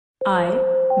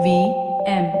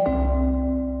IVM.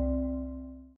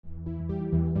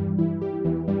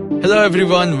 Hello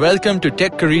everyone, welcome to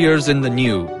Tech Careers in the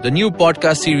New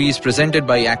podcast series presented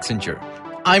by Accenture.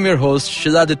 I'm your host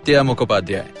Shiladitya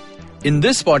Mukhopadhyay. In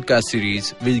this podcast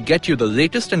series, we'll get you the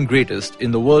latest and greatest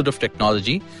in the world of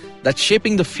technology that's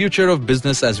shaping the future of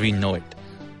business as we know it.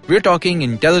 We're talking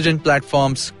intelligent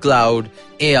platforms, cloud,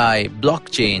 AI,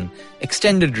 blockchain,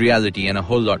 extended reality, and a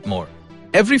whole lot more.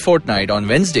 Every fortnight on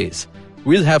Wednesdays,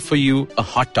 we'll have for you a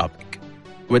hot topic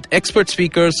with expert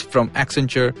speakers from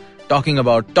Accenture talking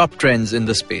about top trends in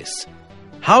the space,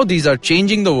 how these are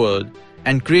changing the world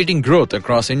and creating growth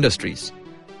across industries.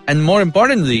 And more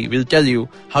importantly, we'll tell you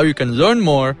how you can learn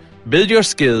more, build your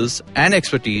skills and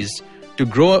expertise to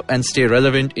grow and stay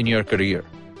relevant in your career.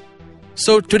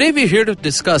 So today we're here to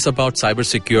discuss about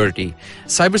cybersecurity.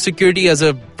 Cybersecurity as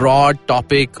a broad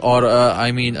topic or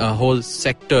a whole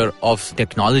sector of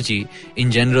technology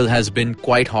in general has been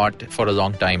quite hot for a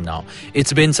long time now.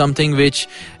 It's been something which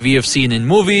we have seen in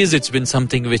movies. It's been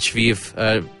something which we've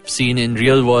seen in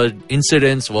real world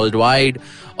incidents worldwide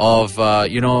of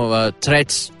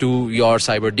threats to your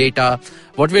cyber data.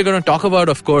 What we're going to talk about,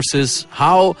 of course, is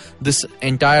how this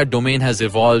entire domain has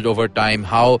evolved over time,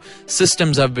 how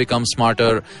systems have become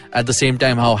smarter, at the same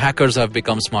time how hackers have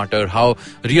become smarter, how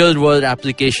real-world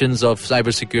applications of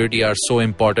cybersecurity are so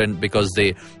important because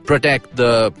they protect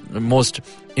the most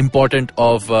important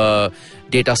of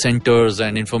data centers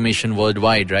and information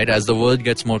worldwide, right? As the world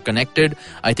gets more connected,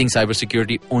 I think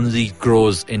cybersecurity only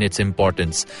grows in its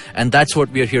importance. And that's what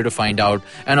we are here to find out.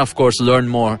 And of course, learn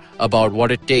more about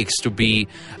what it takes to be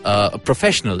a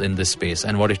professional in this space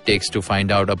and what it takes to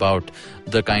find out about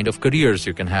the kind of careers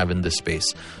you can have in this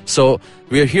space. So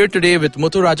we are here today with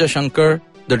Muthu Rajashankar,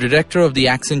 the director of the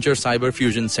Accenture Cyber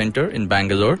Fusion Center in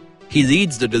Bangalore. He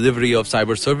leads the delivery of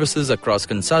cyber services across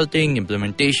consulting,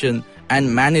 implementation,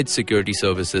 and managed security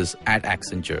services at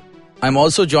Accenture. I'm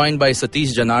also joined by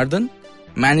Satish Janardhan,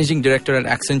 Managing Director at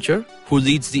Accenture, who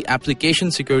leads the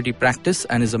application security practice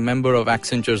and is a member of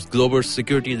Accenture's global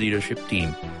security leadership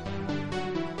team.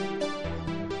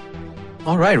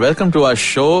 All right, welcome to our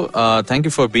show. Thank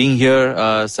you for being here,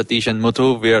 Satish and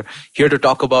Muthu. We're here to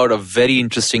talk about a very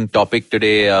interesting topic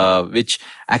today, which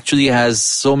actually has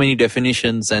so many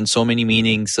definitions and so many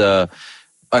meanings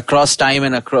across time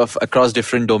and across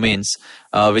different domains,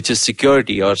 which is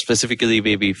security, or specifically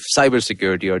maybe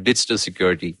cybersecurity or digital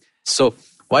security. So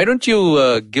why don't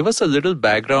you give us a little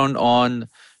background on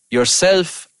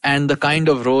yourself and the kind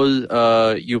of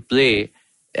role you play,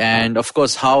 and of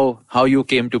course, how you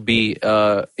came to be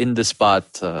in this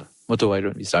path. Muthu, why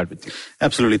don't we start with you?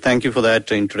 Absolutely. Thank you for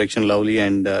that introduction, Lovely.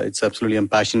 And it's absolutely a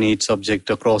passionate subject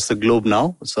across the globe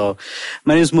now. So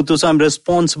my name is Muthu. So I'm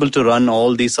responsible to run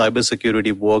all the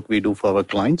cybersecurity work we do for our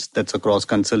clients. That's across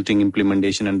consulting,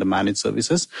 implementation, and the managed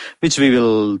services, which we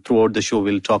will, throughout the show,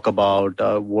 we'll talk about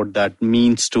what that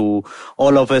means to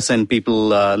all of us and people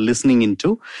listening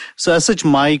into. So as such,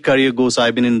 my career goes,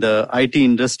 I've been in the IT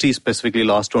industry, specifically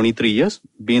last 23 years,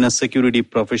 been a security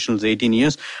professional 18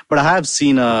 years, but I have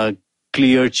seen a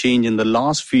clear change in the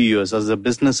last few years as the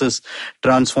business is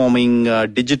transforming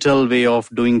digital way of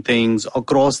doing things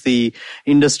across the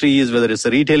industries, whether it's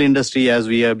the retail industry, as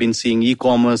we have been seeing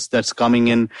e-commerce that's coming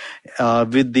in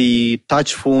with the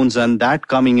touch phones, and that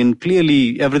coming in.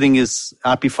 Clearly, everything is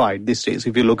appified these days,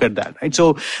 if you look at that, right?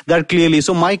 So that clearly,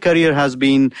 so my career has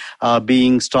been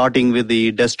starting with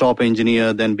the desktop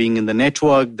engineer, then being in the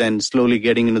network, then slowly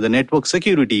getting into the network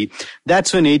security.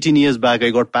 That's when 18 years back, I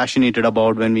got passionate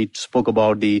about when we spoke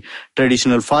about the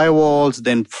traditional firewalls.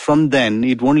 Then from then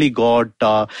it only got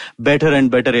better and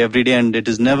better every day, and it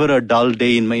is never a dull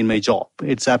day in my job.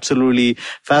 It's absolutely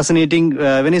fascinating.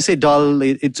 When I say dull,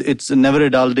 it's never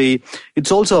a dull day.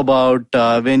 It's also about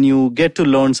when you get to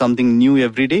learn something new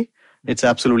every day. It's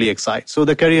absolutely exciting. So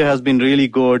the career has been really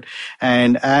good,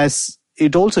 and as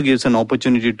it also gives an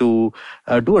opportunity to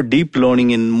do a deep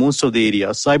learning in most of the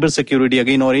areas. Cybersecurity,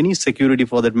 again, or any security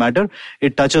for that matter,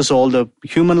 it touches all the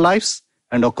human lives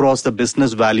and across the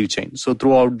business value chain. So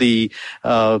throughout the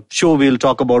show, we'll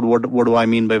talk about what do I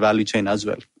mean by value chain as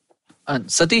well. And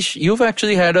Satish, you've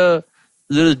actually had a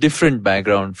little different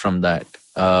background from that,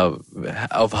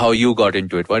 of how you got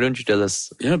into it. Why don't you tell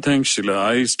us? Yeah, thanks, Sheila.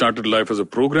 I started life as a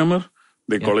programmer.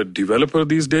 They call it developer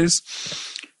these days.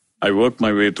 I worked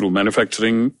my way through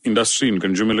manufacturing industry in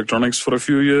consumer electronics for a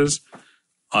few years.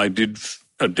 I did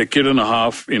a decade and a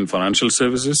half in financial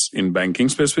services, in banking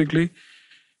specifically.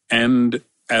 And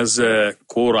as a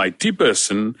core IT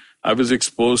person, I was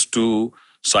exposed to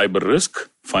cyber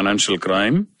risk, financial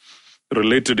crime,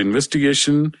 related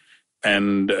investigation,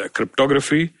 and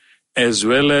cryptography. as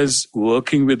well as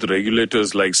working with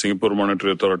regulators like Singapore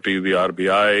Monetary Authority, the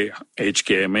RBI,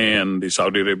 HKMA, and the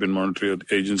Saudi Arabian Monetary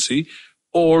Agency,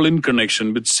 all in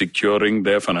connection with securing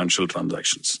their financial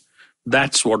transactions.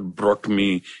 That's what brought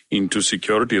me into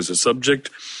security as a subject.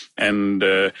 And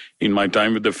in my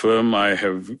time with the firm, I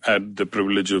have had the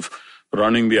privilege of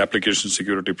running the application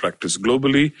security practice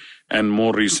globally, and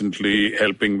more recently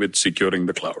helping with securing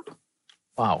the cloud.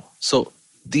 Wow. So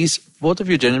these, both of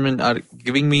you gentlemen are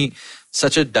giving me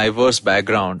such a diverse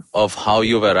background of how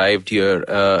you've arrived here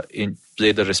in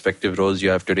play the respective roles you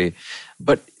have today.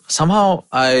 But somehow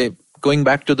going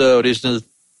back to the original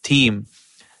theme,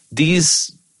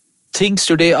 these things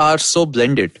today are so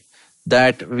blended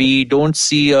that we don't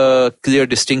see a clear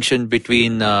distinction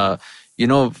between,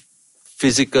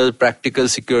 physical, practical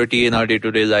security in our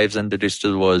day-to-day lives and the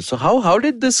digital world. So how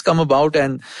did this come about,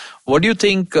 and what do you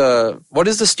think, what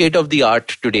is the state of the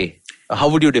art today? How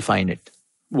would you define it?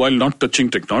 While not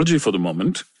touching technology for the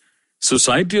moment,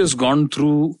 society has gone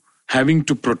through having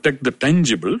to protect the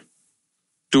tangible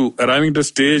to arriving at a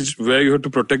stage where you have to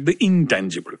protect the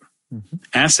intangible. Mm-hmm.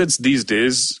 Assets these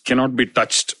days cannot be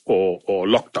touched or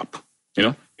locked up.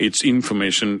 It's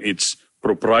information, it's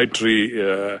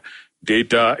proprietary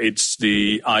data, it's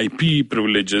the IP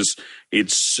privileges,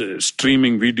 it's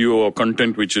streaming video or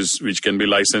content which can be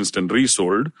licensed and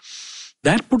resold.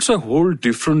 That puts a whole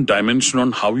different dimension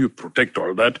on how you protect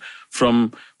all that,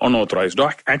 from unauthorized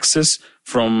access,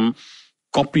 from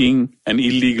copying and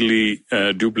illegally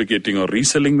duplicating or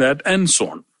reselling that, and so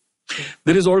on.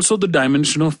 There is also the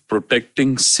dimension of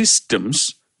protecting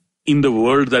systems in the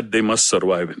world that they must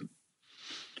survive in.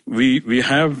 We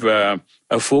have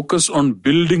a focus on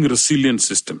building resilient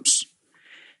systems.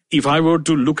 If I were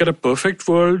to look at a perfect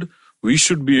world, we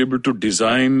should be able to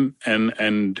design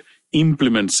and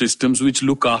implement systems which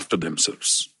look after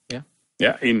themselves.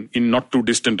 Yeah. In not too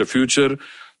distant a future,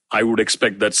 I would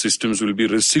expect that systems will be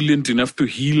resilient enough to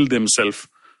heal themselves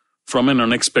from an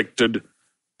unexpected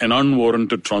and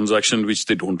unwarranted transaction which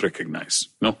they don't recognize.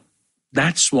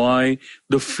 That's why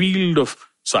the field of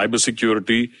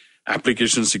cybersecurity,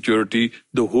 application security,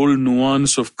 the whole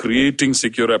nuance of creating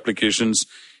secure applications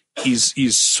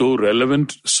is so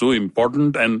relevant, so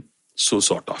important, and so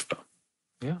sought after.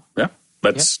 Yeah.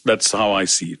 That's how I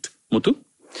see it. Muthu?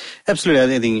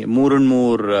 Absolutely. I think more and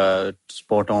more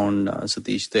spot on,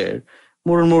 Satish, there.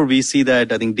 More and more we see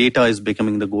that I think data is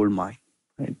becoming the gold mine.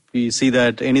 Right? We see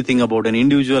that anything about an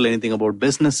individual, anything about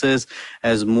businesses,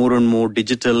 as more and more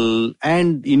digital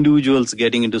and individuals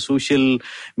getting into social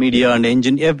media and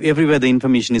everywhere the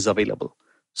information is available.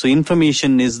 So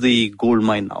information is the gold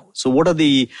mine now. So what are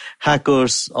the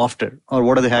hackers after? Or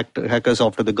what are the hackers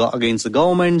after against the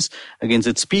governments, against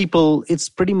its people? It's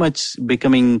pretty much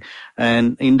becoming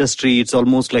an industry. It's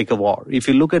almost like a war. If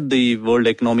you look at the World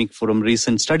Economic Forum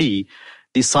recent study,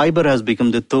 the cyber has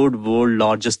become the third world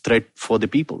largest threat for the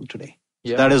people today.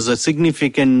 Yeah. That is a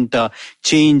significant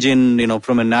change in,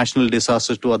 from a national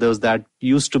disaster to others that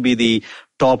used to be the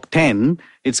top 10.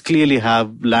 It's clearly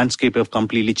landscape have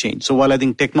completely changed. So while I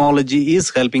think technology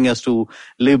is helping us to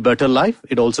live better life,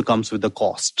 it also comes with a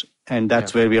cost. And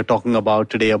that's where we are talking about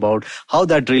today, about how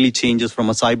that really changes from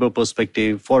a cyber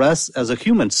perspective for us as a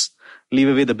humans. Leave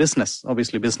away the business,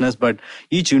 obviously business, but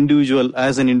each individual,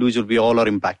 as an individual, we all are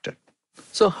impacted.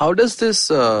 So how does this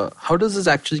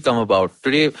actually come about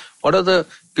today?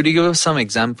 Could you give us some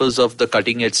examples of the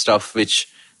cutting edge stuff which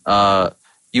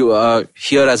you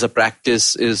here as a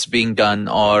practice is being done,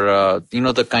 or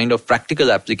the kind of practical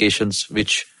applications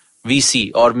which we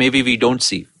see or maybe we don't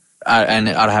see and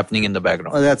are happening in the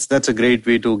background? Well, that's a great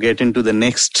way to get into the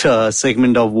next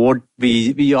segment of what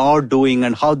we are doing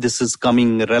and how this is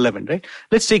coming relevant, right?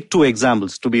 Let's take two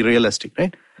examples to be realistic,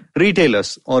 right?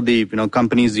 Retailers or the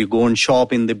companies you go and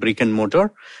shop in the brick and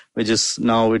mortar, which is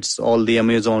now it's all the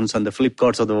Amazons and the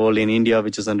Flipkarts of the world in India,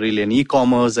 which is really an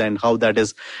e-commerce, and how that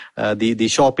is the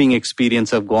shopping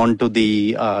experience have gone to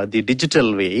the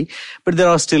digital way. But there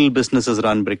are still businesses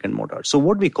run brick and mortar. So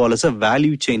what we call as a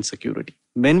value chain security.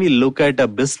 When we look at a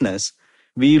business,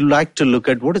 we like to look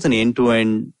at what is an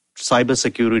end-to-end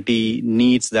cybersecurity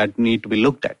needs that need to be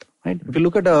looked at. Right? If you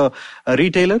look at a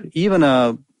retailer, even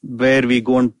where we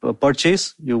go and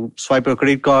purchase, you swipe your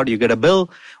credit card, you get a bill,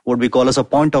 what we call as a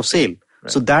point of sale.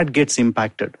 Right. So that gets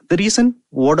impacted. The reason,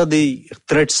 what are the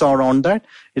threats are on that?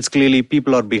 It's clearly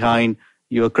people are behind.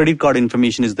 Your credit card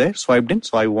information is there, swiped in,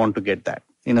 so I want to get that.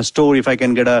 In a store, if I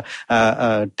can get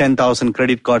a 10,000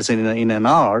 credit cards in an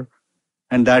hour,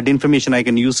 and that information I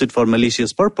can use it for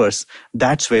malicious purpose,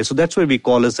 that's where we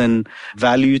call as an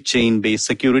value chain based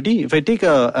security. If I take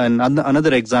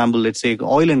another example, let's say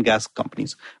oil and gas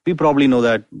companies, we probably know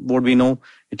that what we know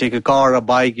You take a car, a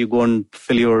bike, you go and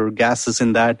fill your gases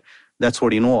in that. That's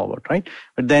what you know about, right?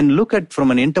 But then look at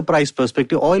from an enterprise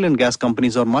perspective, oil and gas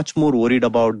companies are much more worried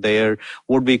about their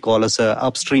what we call as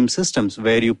upstream systems,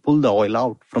 where you pull the oil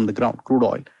out from the ground, crude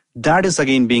oil. That is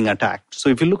again being attacked. So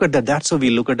if you look at that, that's how we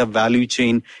look at a value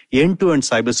chain, end-to-end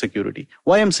cybersecurity.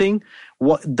 Why I'm saying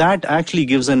that actually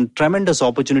gives a tremendous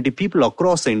opportunity people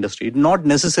across the industry. It not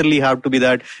necessarily have to be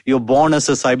that you're born as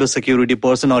a cybersecurity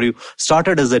person or you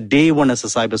started as a day one as a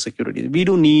cybersecurity. We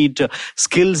do need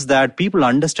skills that people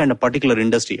understand a particular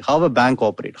industry, how a bank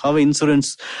operate, how an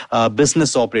insurance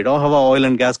business operate, or how an oil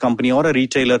and gas company or a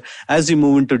retailer. As you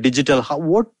move into digital,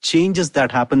 what changes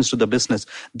that happens to the business,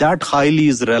 that highly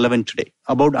is relevant today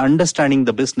about understanding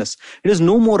the business. It is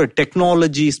no more a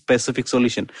technology specific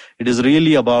solution. It is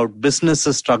really about businesses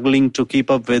struggling to keep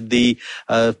up with the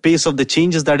pace of the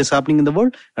changes that is happening in the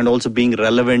world and also being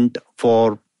relevant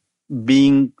for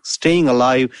staying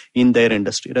alive in their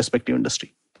industry, respective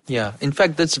industry. Yeah. In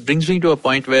fact, that brings me to a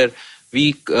point where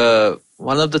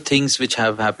one of the things which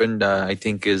have happened, I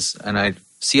think is, and I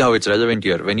see how it's relevant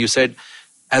here. When you said,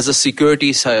 as a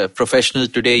security professional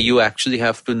today, you actually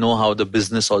have to know how the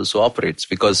business also operates,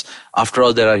 because after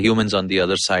all, there are humans on the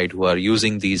other side who are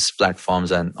using these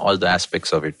platforms and all the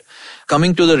aspects of it.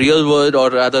 Coming to the real world, or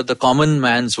rather the common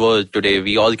man's world today,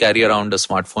 we all carry around a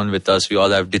smartphone with us. We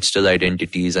all have digital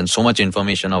identities and so much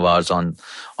information of ours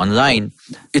online.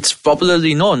 It's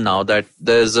popularly known now that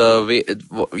there's a way,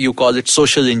 you call it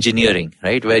social engineering,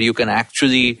 right? Where you can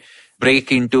actually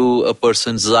break into a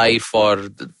person's life or,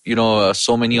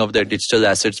 so many of their digital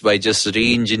assets by just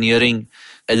re-engineering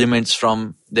elements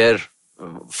from their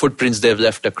footprints they've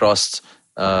left across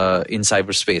in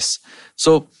cyberspace.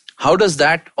 So how does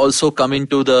that also come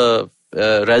into the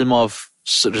realm of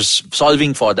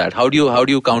solving for that? How do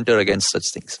you counter against such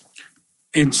things?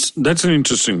 That's an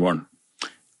interesting one.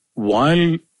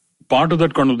 While part of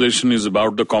that conversation is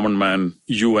about the common man,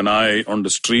 you and I on the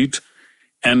street,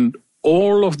 and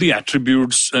all of the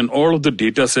attributes and all of the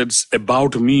data sets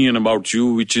about me and about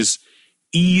you, which is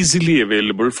easily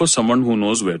available for someone who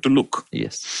knows where to look.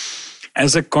 Yes.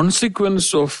 As a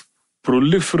consequence of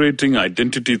proliferating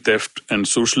identity theft and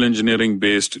social engineering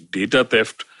based data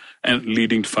theft and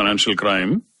leading to financial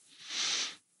crime,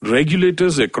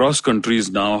 regulators across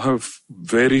countries now have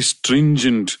very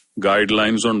stringent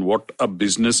guidelines on what a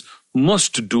business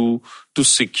must do to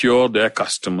secure their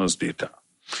customers' data.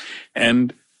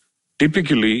 And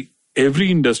typically, every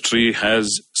industry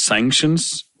has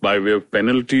sanctions by way of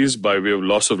penalties, by way of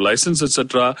loss of license,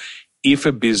 etc., if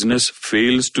a business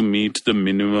fails to meet the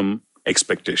minimum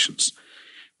expectations.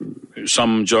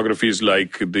 Some geographies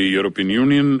like the European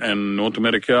Union and North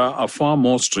America are far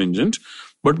more stringent,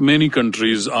 but many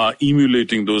countries are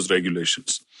emulating those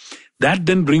regulations. That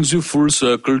then brings you full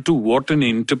circle to what an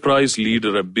enterprise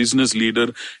leader, a business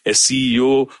leader, a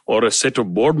CEO, or a set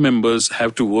of board members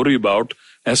have to worry about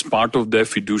as part of their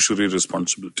fiduciary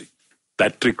responsibility.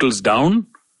 That trickles down,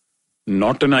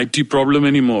 not an IT problem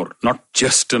anymore, not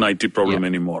just an IT problem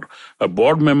anymore. A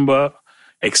board member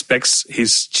expects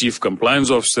his chief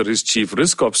compliance officer, his chief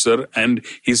risk officer, and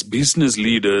his business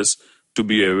leaders to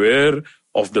be aware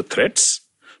of the threats,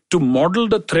 to model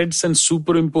the threats and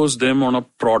superimpose them on a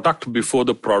product before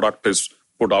the product is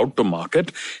put out to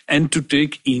market, and to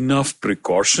take enough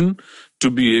precaution to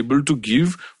be able to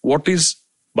give what is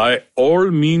by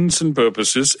all means and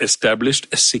purposes established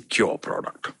a secure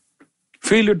product.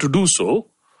 Failure to do so,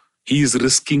 he is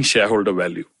risking shareholder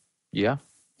value. Yeah.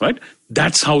 Right?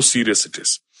 That's how serious it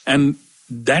is. And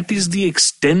that is the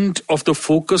extent of the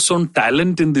focus on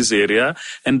talent in this area.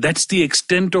 And that's the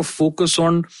extent of focus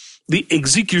on the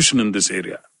execution in this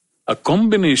area. A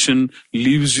combination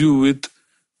leaves you with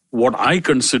what I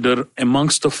consider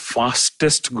amongst the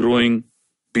fastest growing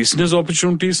business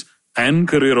opportunities and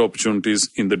career opportunities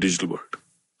in the digital world.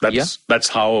 That's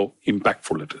how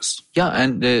impactful it is. Yeah,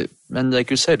 and like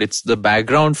you said, it's the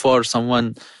background for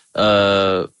someone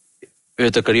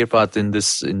with a career path in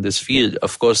this field.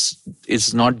 Of course,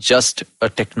 it's not just a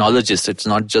technologist. It's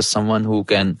not just someone who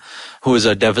is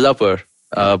a developer,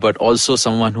 but also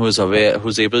someone who is aware,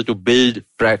 who's able to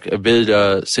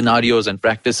build scenarios and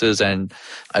practices, and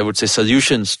I would say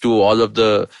solutions to all of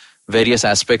the various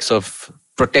aspects of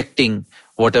protecting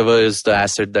whatever is the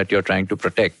asset that you're trying to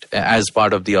protect as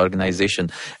part of the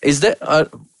organization.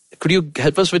 Could you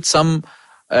help us with some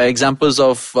examples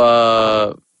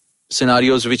of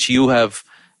scenarios which you have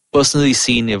personally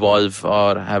seen evolve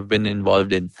or have been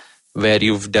involved in, where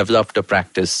you've developed a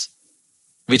practice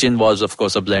which involves, of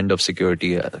course, a blend of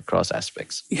security across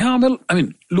aspects? Yeah, well, I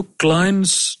mean, look,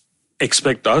 clients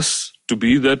expect us to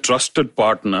be their trusted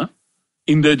partner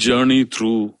in their journey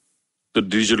through the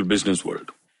digital business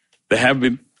world. There have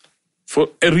been, for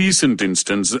a recent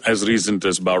instance, as recent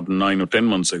as about 9 or 10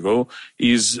 months ago,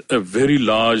 is a very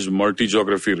large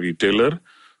multi-geography retailer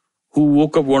who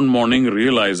woke up one morning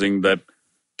realizing that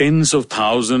tens of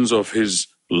thousands of his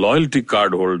loyalty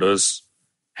card holders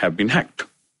have been hacked.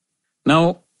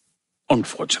 Now,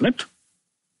 unfortunate.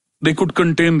 They could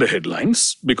contain the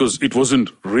headlines because it wasn't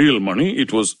real money.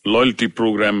 It was loyalty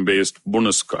program-based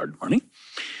bonus card money.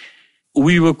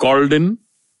 We were called in,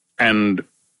 and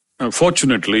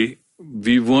fortunately,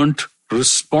 we weren't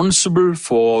responsible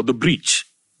for the breach.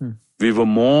 We were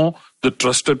more the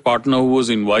trusted partner who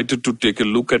was invited to take a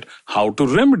look at how to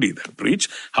remedy that breach,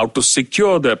 how to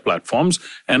secure their platforms,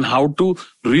 and how to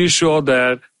reassure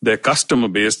their customer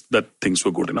base that things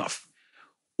were good enough.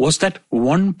 Was that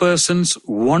one person's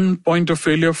one point of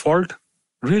failure fault?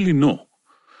 Really, no.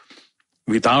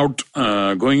 Without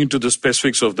going into the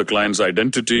specifics of the client's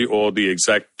identity or the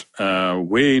exact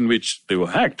way in which they were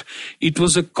hacked, it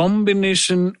was a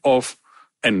combination of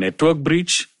a network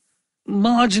breach,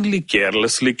 marginally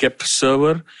carelessly kept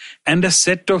server, and a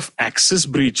set of access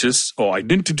breaches or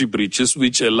identity breaches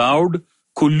which allowed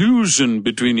collusion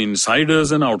between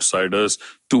insiders and outsiders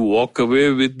to walk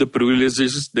away with the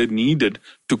privileges they needed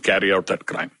to carry out that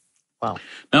crime. Wow.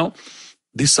 Now,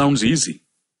 this sounds easy.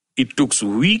 It took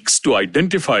weeks to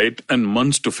identify it and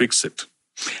months to fix it.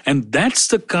 And that's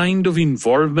the kind of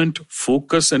involvement,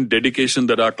 focus, and dedication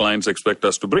that our clients expect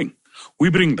us to bring. We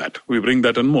bring that. We bring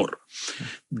that and more.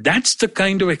 That's the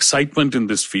kind of excitement in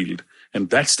this field. And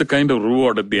that's the kind of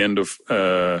reward at the end of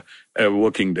a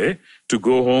working day, to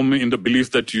go home in the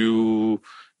belief that you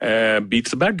beat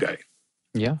the bad guy.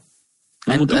 Yeah.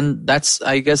 And that's,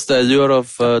 I guess, the allure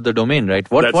of the domain, right?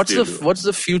 What's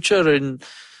the future in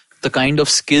the kind of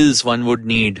skills one would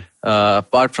need,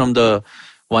 apart from the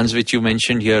ones which you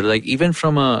mentioned here? Like, even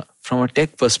from a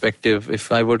tech perspective,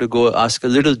 if I were to go ask a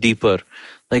little deeper,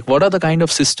 like, what are the kind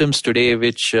of systems today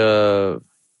which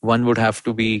one would have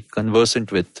to be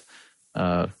conversant with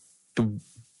to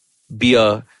be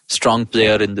a strong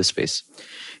player in this space?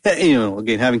 Yeah,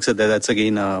 again, having said that, that's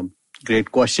again a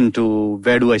great question to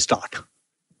where do I start?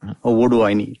 Or what do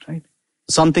I need, right?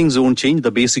 Some things won't change,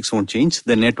 the basics won't change.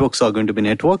 The networks are going to be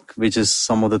network, which is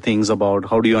some of the things about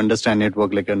how do you understand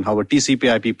network, like, and how a TCP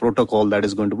IP protocol that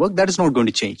is going to work, that is not going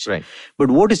to change. Right. But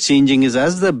what is changing is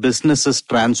as the business is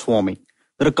transforming,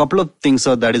 there are a couple of things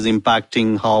that is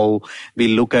impacting how we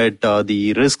look at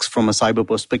the risks from a cyber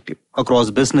perspective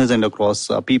across business and across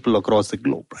people across the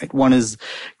globe, right? One is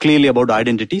clearly about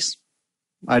identities.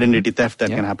 Identity theft that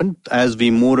can happen as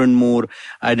we more and more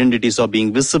identities are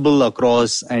being visible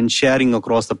across and sharing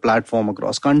across the platform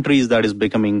across countries. That is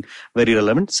becoming very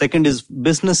relevant. Second is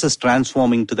businesses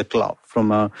transforming to the cloud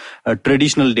from a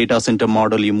traditional data center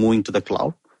model. You're moving to the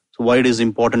cloud. So why it is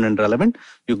important and relevant?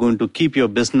 You're going to keep your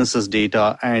business's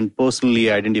data and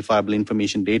personally identifiable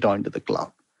information data into the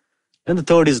cloud. And the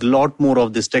third is a lot more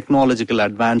of this technological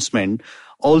advancement,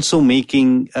 also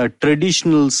making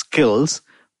traditional skills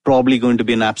probably going to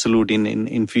be an absolute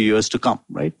in few years to come,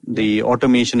 right? The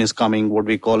automation is coming, what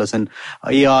we call as an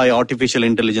AI, artificial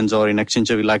intelligence, or in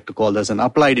Accenture we like to call as an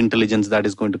applied intelligence that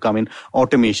is going to come in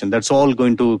automation. That's all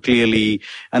going to clearly,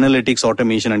 analytics,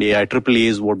 automation, and AI, AAA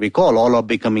is what we call, all are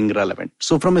becoming relevant.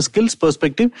 So from a skills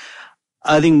perspective,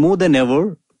 I think more than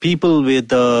ever, people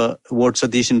with what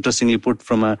Satish interestingly put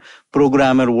from a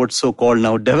programmer, what's so-called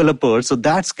now developer. So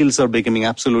that skills are becoming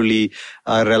absolutely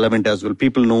relevant as well.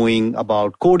 People knowing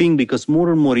about coding because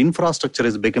more and more infrastructure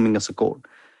is becoming as a code.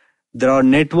 There are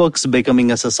networks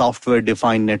becoming as a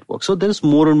software-defined network. So there's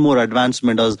more and more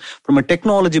advancement as from a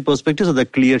technology perspective, so the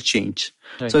clear change.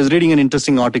 Right. So I was reading an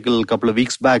interesting article a couple of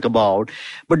weeks back about,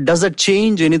 but does it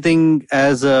change anything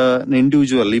as an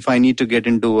individual if I need to get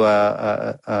into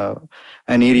an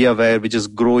area which is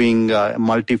growing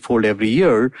multifold every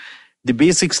year? The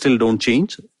basics still don't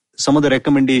change. Some of the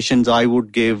recommendations I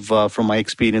would give from my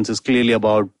experience is clearly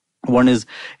about, one is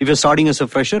if you're starting as a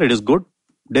fresher, it is good.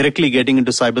 Directly getting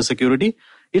into cybersecurity,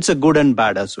 it's a good and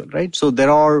bad as well, right? So there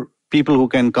are people who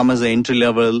can come as an entry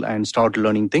level and start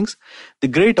learning things. The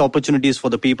great opportunities for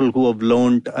the people who have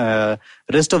learned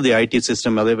rest of the IT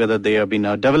system, whether they have been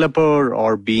a developer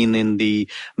or been in the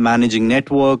managing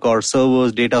network or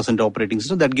servers, data center operating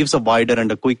system, that gives a wider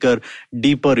and a quicker,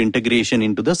 deeper integration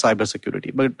into the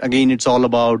cybersecurity. But again, it's all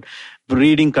about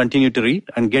reading, continue to read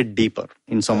and get deeper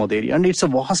in some of the area. And it's a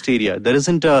vast area. There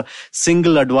isn't a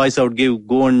single advice I would give,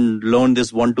 go and learn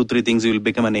this 1, 2, 3 things, you will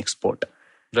become an expert.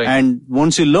 Right. And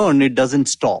once you learn, it doesn't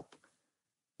stop.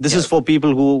 This is for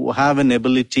people who have an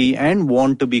ability and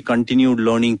want to be continued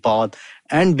learning path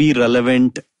and be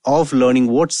relevant of learning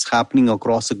what's happening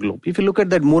across the globe. If you look at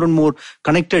that, more and more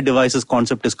connected devices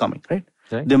concept is coming, right?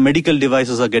 Right. The medical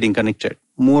devices are getting connected.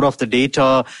 More of the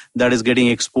data that is getting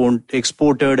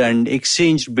exported and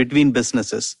exchanged between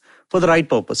businesses for the right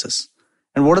purposes.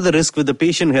 And what are the risks with the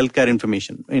patient healthcare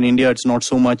information? In India, it's not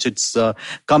so much. It's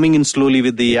coming in slowly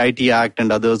with the IT Act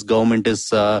and others. Government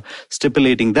is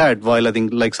stipulating that, while I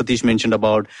think, like Satish mentioned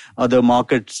about other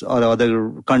markets or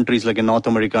other countries like in North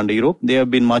America and Europe, they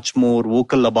have been much more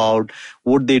vocal about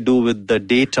what they do with the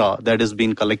data that is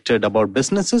being collected about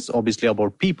businesses, obviously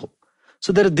about people.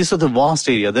 So this is a vast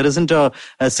area. There isn't a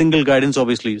single guidance,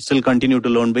 obviously. Still continue to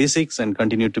learn basics and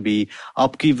continue to be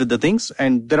upkeep with the things.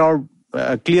 And there are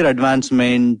clear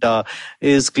advancement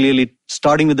is clearly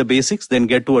starting with the basics, then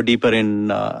get to a deeper in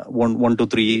one to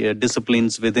three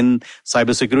disciplines within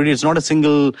cybersecurity. It's not a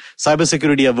single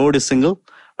cybersecurity, a word is single,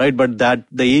 right? But that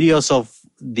the areas of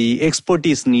the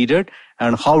expertise needed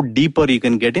and how deeper you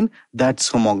can get in,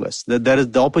 that's humongous.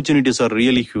 The opportunities are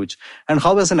really huge. And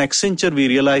how as an Accenture, we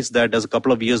realized that as a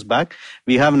couple of years back,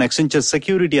 we have an Accenture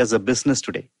Security as a business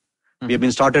today. We have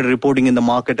been started reporting in the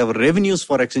market our revenues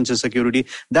for Accenture Security.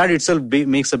 That itself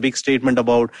makes a big statement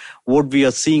about what we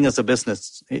are seeing as a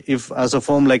business. If as a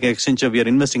firm like Accenture, we are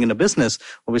investing in a business,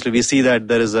 obviously we see that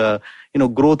there is a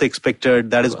growth expected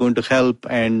that is going to help,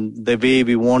 and the way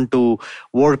we want to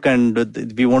work and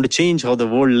we want to change how the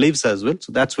world lives as well.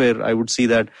 So that's where I would see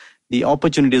that the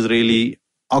opportunity is really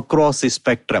across the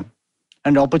spectrum,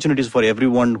 and opportunities for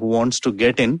everyone who wants to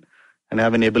get in and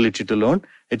have an ability to learn.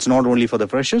 It's not only for the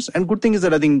freshers. And good thing is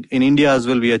that I think in India as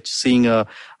well, we are seeing a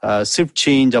shift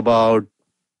change about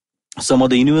some of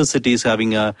the universities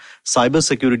having a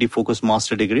cybersecurity focused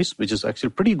master degrees, which is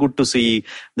actually pretty good to see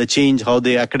the change, how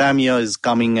the academia is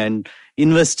coming and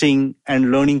investing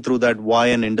and learning through that, why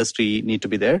an industry need to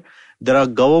be there. There are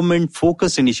government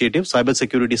focused initiatives,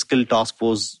 cybersecurity skill task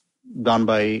force done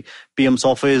by PM's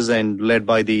office and led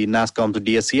by the NASCOM, the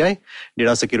DSCI,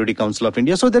 Data Security Council of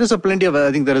India. So there is a plenty of,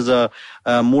 I think there is a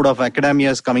mood of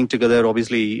academia is coming together.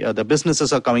 Obviously, the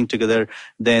businesses are coming together.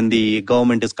 Then the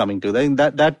government is coming together. I think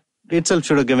that itself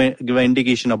should give an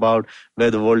indication about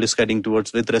where the world is heading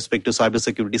towards with respect to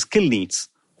cybersecurity skill needs.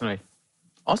 Right.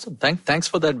 Awesome. Thanks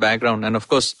for that background. And of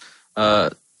course,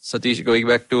 Satish, going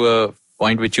back to a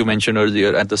point which you mentioned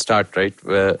earlier at the start, right,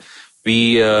 where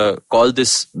we call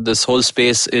this whole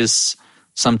space is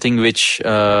something which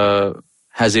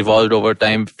has evolved over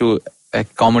time to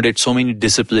accommodate so many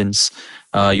disciplines.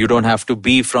 You don't have to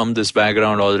be from this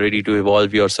background already to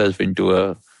evolve yourself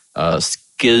into a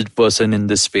skilled person in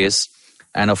this space.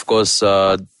 And of course,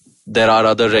 there are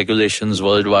other regulations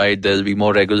worldwide. There'll be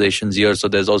more regulations here. So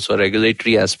there's also a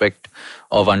regulatory aspect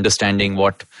of understanding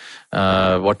what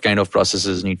kind of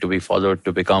processes need to be followed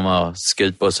to become a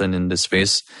skilled person in this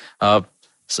space.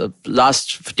 So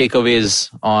last takeaways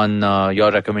on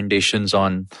your recommendations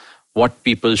on what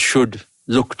people should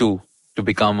look to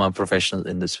become a professional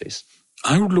in this space.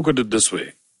 I would look at it this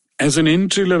way. As an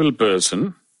entry-level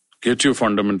person, get your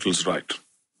fundamentals right.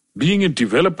 Being a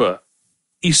developer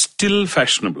is still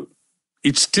fashionable.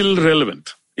 It's still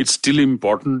relevant. It's still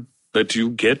important that you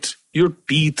get your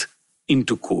teeth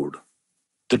into code.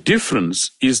 The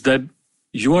difference is that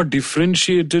you are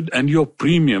differentiated and you're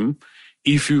premium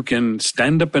if you can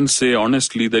stand up and say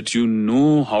honestly that you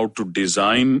know how to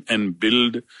design and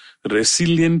build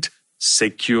resilient,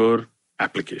 secure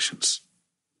applications.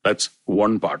 That's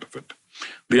one part of it.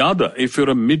 The other, if you're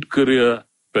a mid-career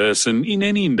person in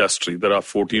any industry, there are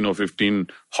 14 or 15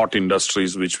 hot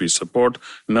industries which we support,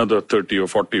 another 30 or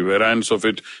 40 variants of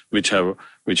it which have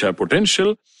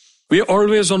potential. We are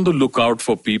always on the lookout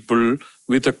for people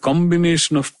with a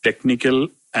combination of technical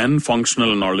and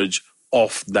functional knowledge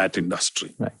of that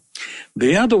industry. Right.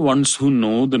 They are the ones who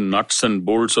know the nuts and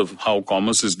bolts of how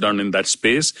commerce is done in that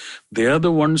space. They are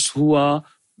the ones who are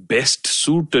best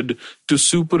suited to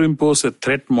superimpose a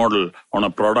threat model on a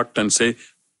product and say,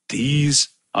 these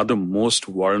are the most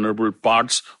vulnerable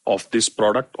parts of this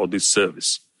product or this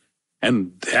service.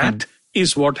 And that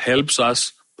is what helps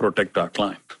us protect our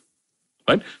client.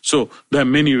 Right? So there are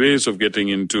many ways of getting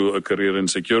into a career in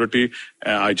security.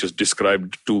 I just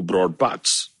described two broad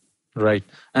paths. Right.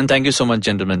 And thank you so much,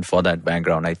 gentlemen, for that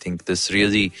background. I think this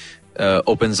really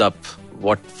opens up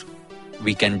what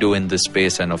we can do in this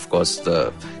space and, of course,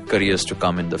 the careers to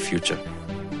come in the future.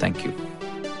 Thank you.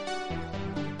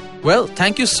 Well,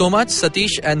 thank you so much,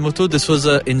 Satish and Muthu. This was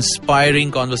an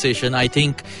inspiring conversation. I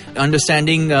think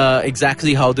understanding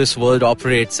exactly how this world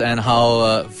operates and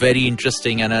how very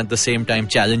interesting and at the same time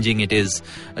challenging it is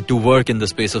to work in the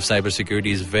space of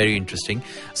cybersecurity is very interesting.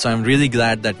 So I'm really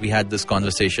glad that we had this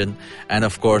conversation and,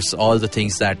 of course, all the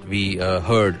things that we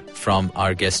heard from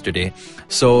our guest today.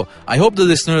 So I hope the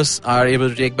listeners are able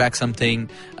to take back something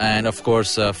and, of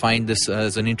course, find this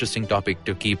as an interesting topic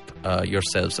to keep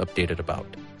yourselves updated about.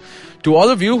 To all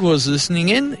of you who is listening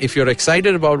in, if you're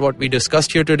excited about what we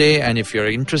discussed here today and if you're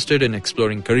interested in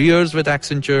exploring careers with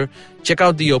Accenture, check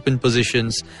out the open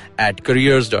positions at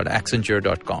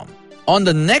careers.accenture.com. On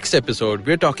the next episode,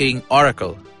 we're talking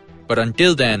Oracle. But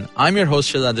until then, I'm your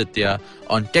host Shiladitya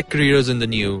on Tech Careers in the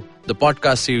New, the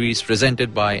podcast series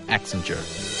presented by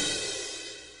Accenture.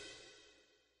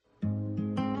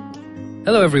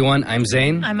 Hello everyone, I'm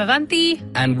Zain. I'm Avanti.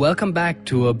 And welcome back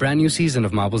to a brand new season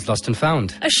of Marbles Lost and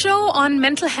Found. A show on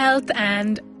mental health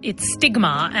and its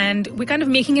stigma, and we're kind of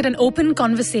making it an open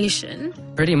conversation.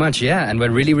 Pretty much, yeah. And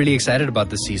we're really, really excited about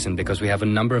this season because we have a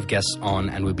number of guests on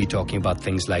and we'll be talking about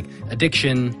things like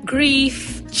addiction,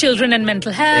 grief, children and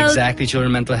mental health. Exactly,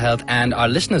 children mental health. And our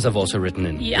listeners have also written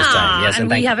in this time. Yes, and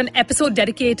we have an episode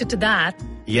dedicated to that.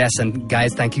 Yes, and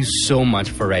guys, thank you so much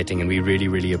for writing and we really,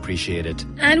 really appreciate it.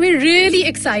 And we're really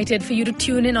excited for you to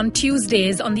tune in on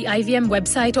Tuesdays on the IVM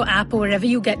website or app or wherever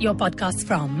you get your podcasts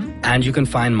from. And you can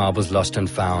find Marbles Lost and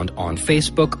Found on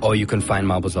Facebook, or you can find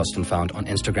Marbles Lost and Found on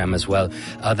Instagram as well,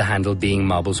 the handle being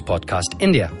Marbles Podcast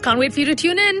India. Can't wait for you to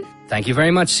tune in. Thank you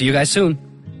very much. See you guys soon.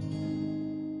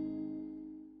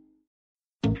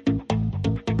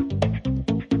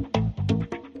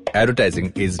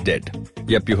 Advertising is dead.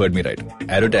 Yep, you heard me right.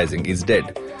 Advertising is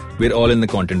dead. We're all in the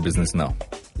content business now.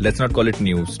 Let's not call it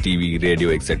news, TV, radio,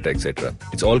 etc., etc.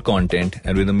 It's all content,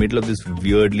 and we're in the middle of this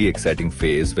weirdly exciting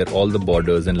phase where all the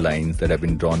borders and lines that have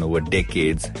been drawn over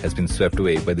decades has been swept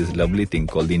away by this lovely thing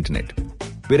called the internet.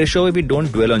 We're a show where we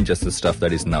don't dwell on just the stuff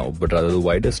that is now, but rather the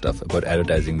wider stuff about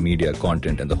advertising, media,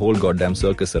 content, and the whole goddamn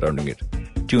circus surrounding it.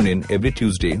 Tune in every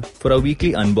Tuesday for our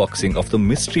weekly unboxing of the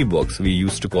mystery box we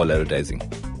used to call advertising.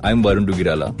 I'm Varun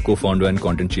Dugirala, co-founder and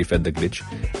content chief at The Glitch,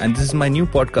 and this is my new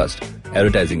podcast,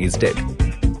 Advertising is Dead.